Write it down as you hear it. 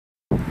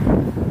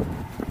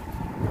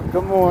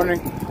Good morning,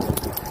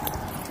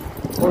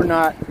 or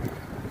not,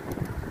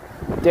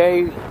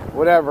 day,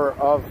 whatever,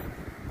 of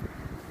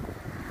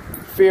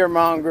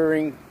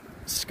fear-mongering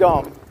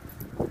scum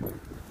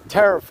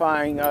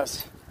terrifying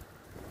us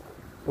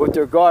with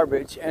their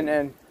garbage. And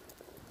then,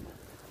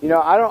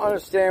 I don't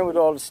understand with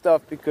all the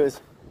stuff, because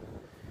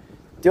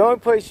the only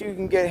place you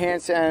can get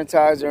hand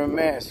sanitizer and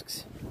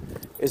masks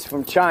is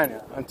from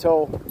China,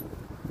 until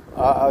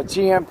a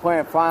GM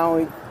plant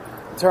finally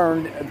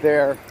turned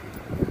their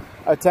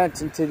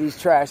attention to these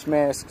trash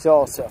masks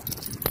also.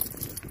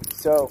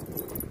 So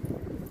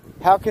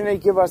how can they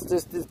give us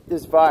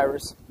this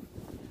virus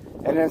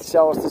and then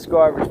sell us this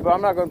garbage? But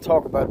I'm not going to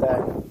talk about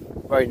that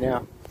right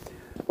now.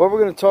 What we're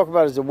going to talk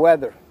about is the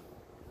weather.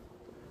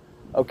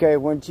 Okay,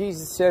 when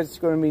Jesus said it's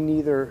going to be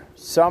neither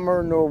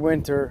summer nor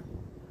winter,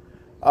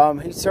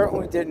 he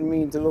certainly didn't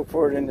mean to look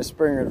for it in the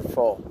spring or the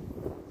fall.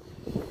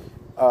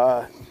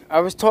 I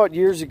was taught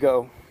years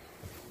ago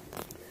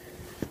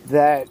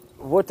that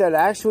what that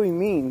actually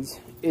means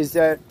is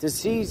that the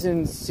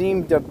seasons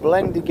seem to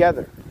blend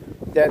together.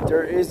 That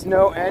there is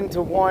no end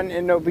to one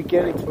and no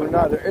beginning to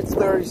another. It's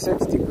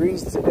 36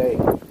 degrees today.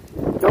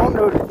 Don't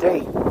know the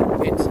date.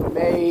 It's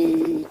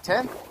May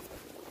 10th?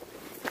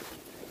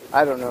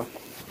 I don't know.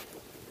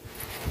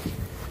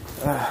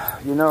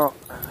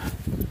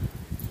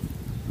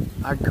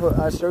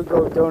 I should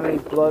go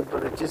donate blood,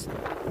 but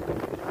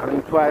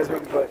plasma,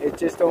 but it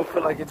just don't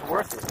feel like it's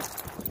worth it.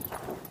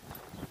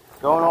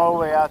 Going all the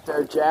way out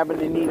there, jabbing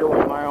the needle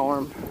in my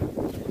arm,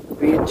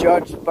 being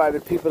judged by the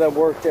people that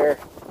work there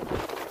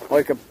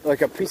like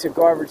a piece of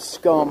garbage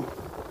scum,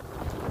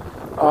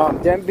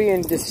 then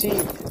being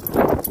deceived.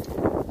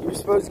 You were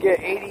supposed to get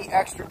 $80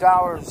 extra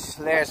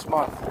last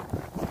month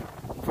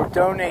for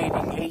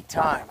donating 8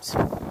 times,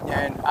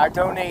 and I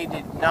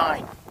donated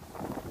 9,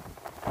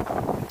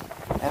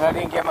 and I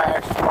didn't get my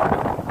extra money.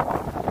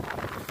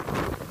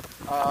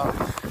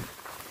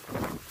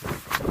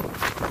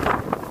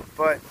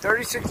 But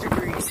 36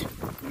 degrees,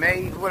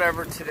 May,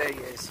 whatever today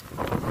is,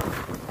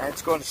 and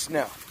it's going to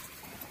snow.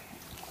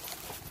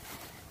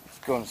 It's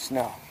going to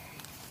snow.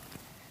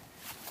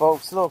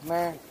 Folks, look,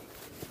 man.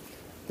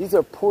 These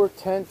are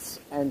portents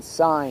and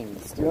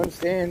signs. Do you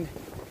understand?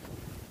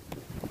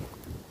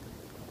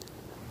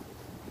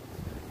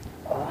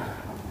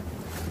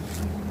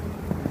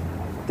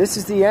 This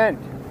is the end.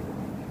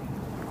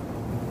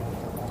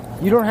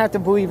 You don't have to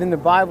believe in the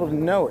Bible to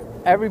know it.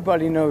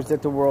 Everybody knows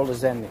that the world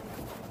is ending.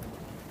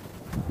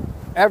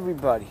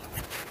 Everybody.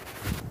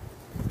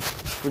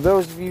 For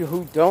those of you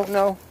who don't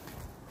know,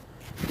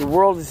 the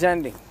world is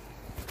ending.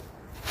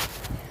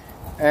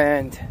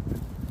 And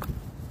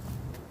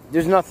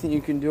there's nothing you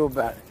can do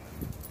about it.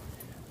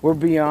 We're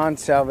beyond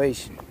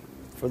salvation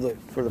for the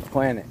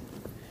planet.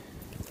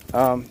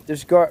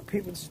 There's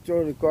people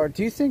destroy the guard.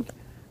 Do you think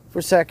for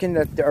a second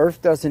that the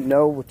earth doesn't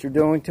know what you're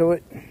doing to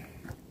it?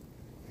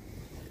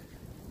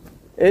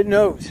 It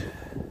knows.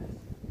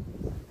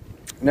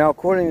 Now,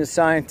 according to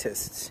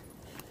scientists,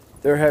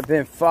 there have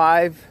been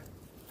 5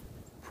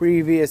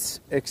 previous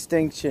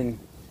extinction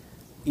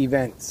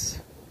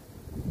events.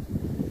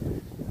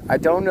 I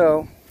don't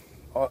know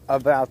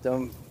about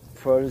them,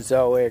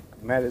 Proterozoic,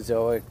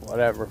 Mesozoic,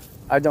 whatever.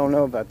 I don't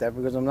know about that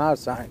because I'm not a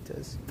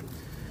scientist.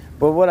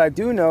 But what I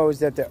do know is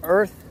that the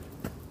earth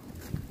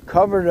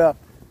covered up.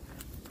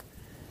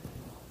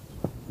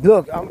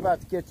 Look, I'm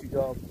about to get you,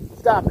 dog.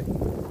 Stop it.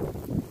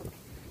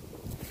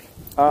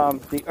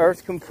 The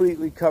earth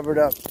completely covered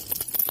up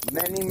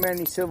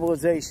many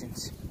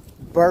civilizations,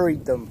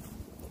 buried them,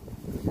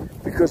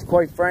 because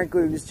quite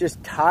frankly it was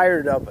just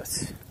tired of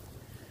us.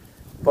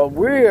 But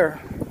we're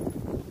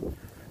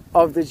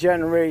of the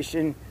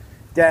generation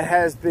that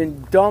has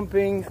been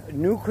dumping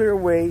nuclear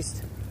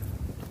waste,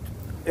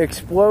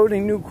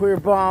 exploding nuclear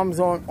bombs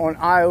on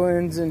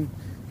islands, and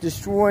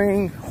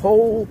destroying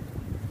whole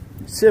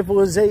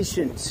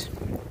civilizations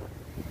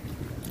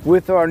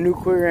with our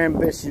nuclear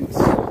ambitions.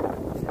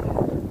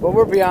 But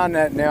we're beyond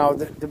that now.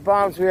 The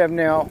bombs we have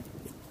now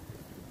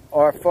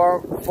are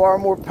far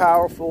more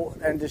powerful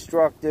and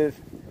destructive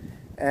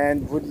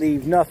and would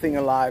leave nothing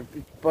alive.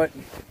 But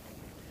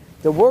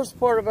the worst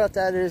part about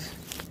that is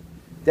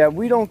that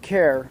we don't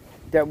care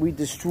that we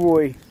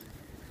destroy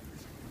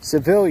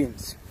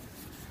civilians.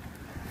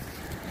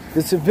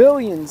 The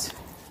civilians,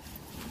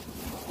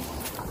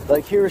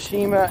 like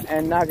Hiroshima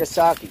and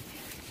Nagasaki.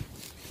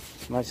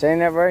 Am I saying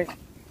that right?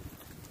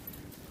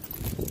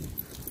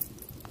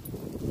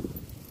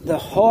 The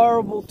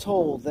horrible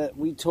toll that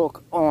we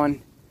took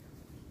on,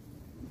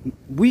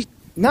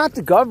 not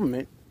the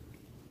government,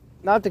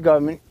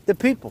 the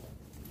people.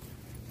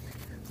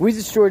 We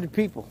destroyed the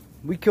people.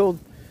 We killed,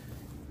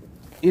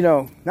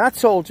 not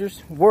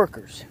soldiers,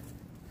 workers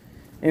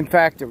in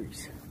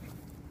factories.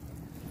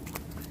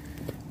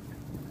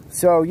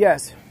 So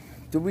yes,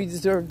 do we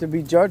deserve to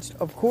be judged?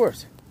 Of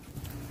course.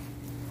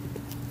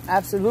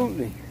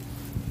 Absolutely.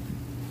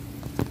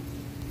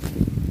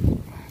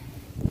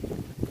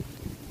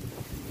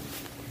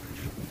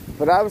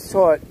 But I was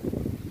taught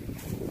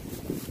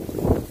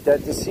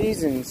that the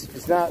seasons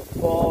is not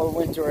fall or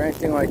winter or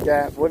anything like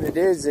that. What it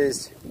is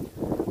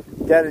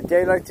that a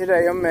day like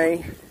today on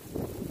May,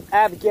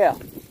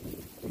 Abigail,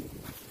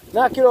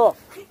 knock it off.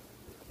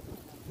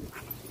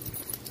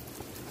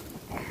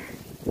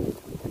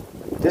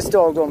 This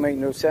dog don't make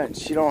no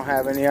sense. She don't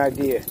have any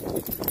idea.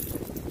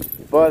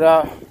 But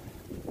I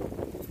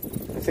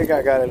think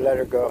I gotta let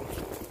her go.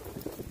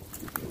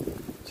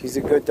 She's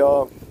a good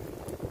dog.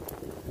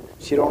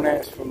 She don't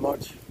ask for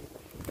much.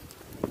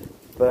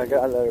 But I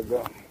gotta let her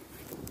go.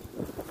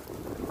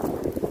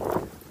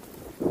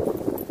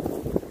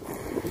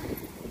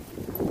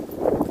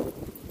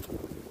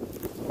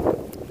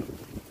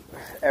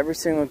 Every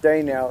single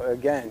day now,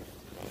 again,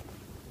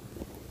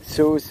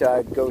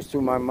 suicide goes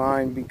through my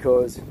mind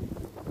because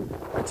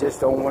I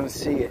just don't want to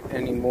see it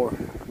anymore.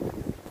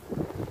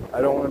 I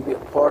don't want to be a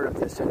part of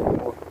this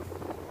anymore.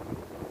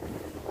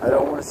 I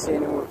don't want to see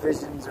any more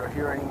visions or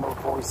hear any more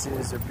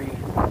voices or be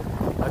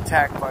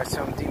attacked by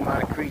some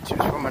demonic creatures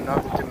from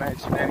another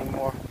dimension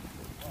anymore.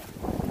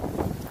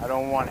 I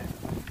don't want it.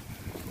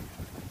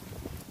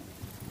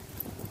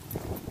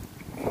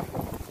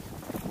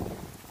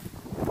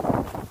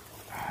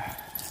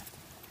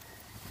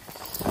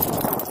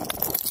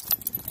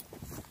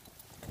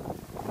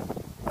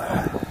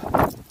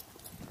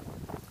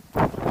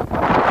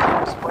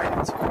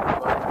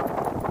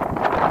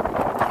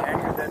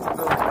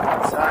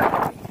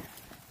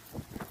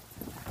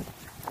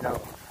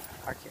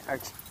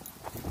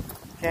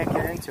 Can't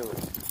get into it.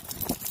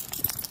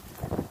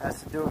 It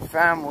has to do with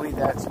family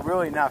that's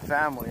really not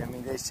family. I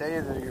mean, they say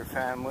they're your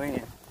family,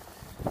 and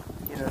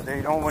you know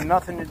they don't want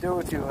nothing to do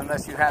with you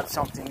unless you have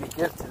something to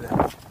give to them.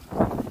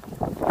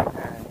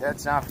 And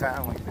that's not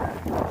family,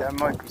 man. That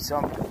might be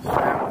somebody's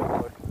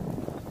family, but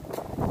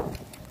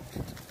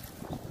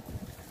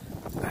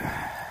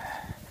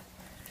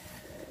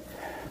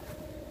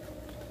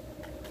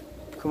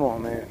come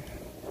on, man.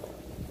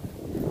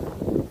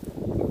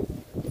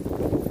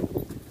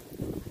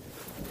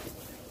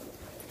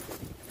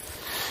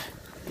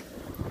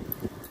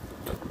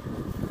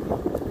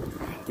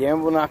 The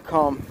end will not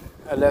come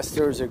unless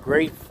there is a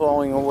great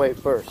falling away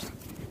first.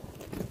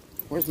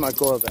 Where's my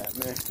glove at,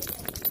 man?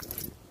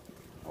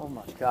 Oh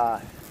my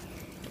God.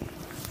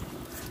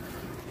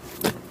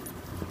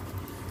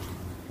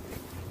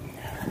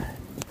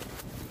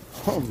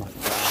 Oh my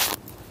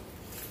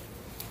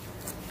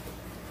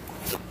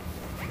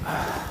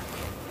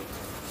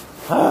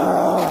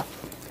God.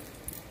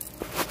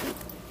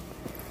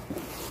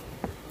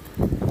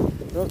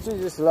 Don't you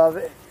just love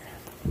it?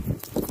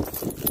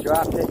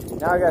 Dropped it.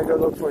 Now I gotta go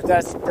look for it.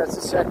 That's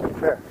the second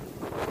pair.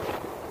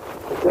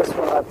 But this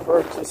one I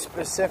purchased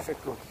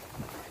specifically.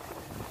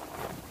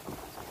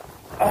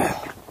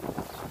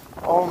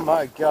 Oh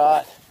my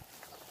God.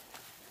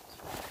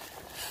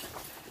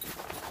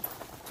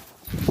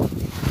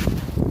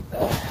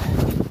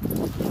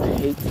 I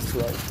hate this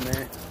life,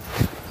 man.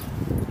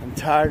 I'm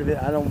tired of it.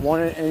 I don't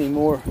want it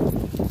anymore.